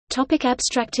Topic: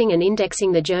 abstracting and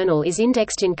indexing. The journal is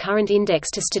indexed in Current Index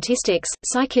to Statistics,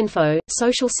 PsycInfo,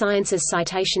 Social Sciences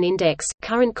Citation Index,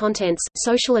 Current Contents,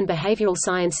 Social and Behavioral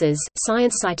Sciences,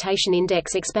 Science Citation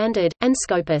Index Expanded, and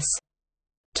Scopus.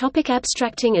 Topic: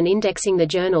 abstracting and indexing. The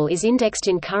journal is indexed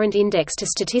in Current Index to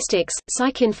Statistics,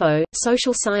 PsycInfo,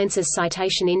 Social Sciences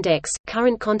Citation Index,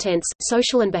 Current Contents,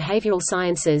 Social and Behavioral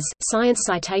Sciences, Science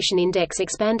Citation Index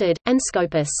Expanded, and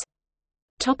Scopus.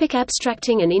 Topic: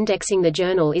 abstracting and indexing. The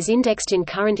journal is indexed in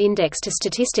Current Index to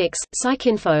Statistics,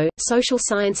 PsycInfo, Social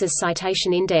Sciences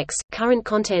Citation Index, Current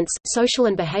Contents, Social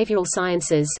and Behavioral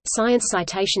Sciences, Science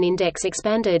Citation Index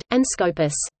Expanded, and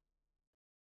Scopus.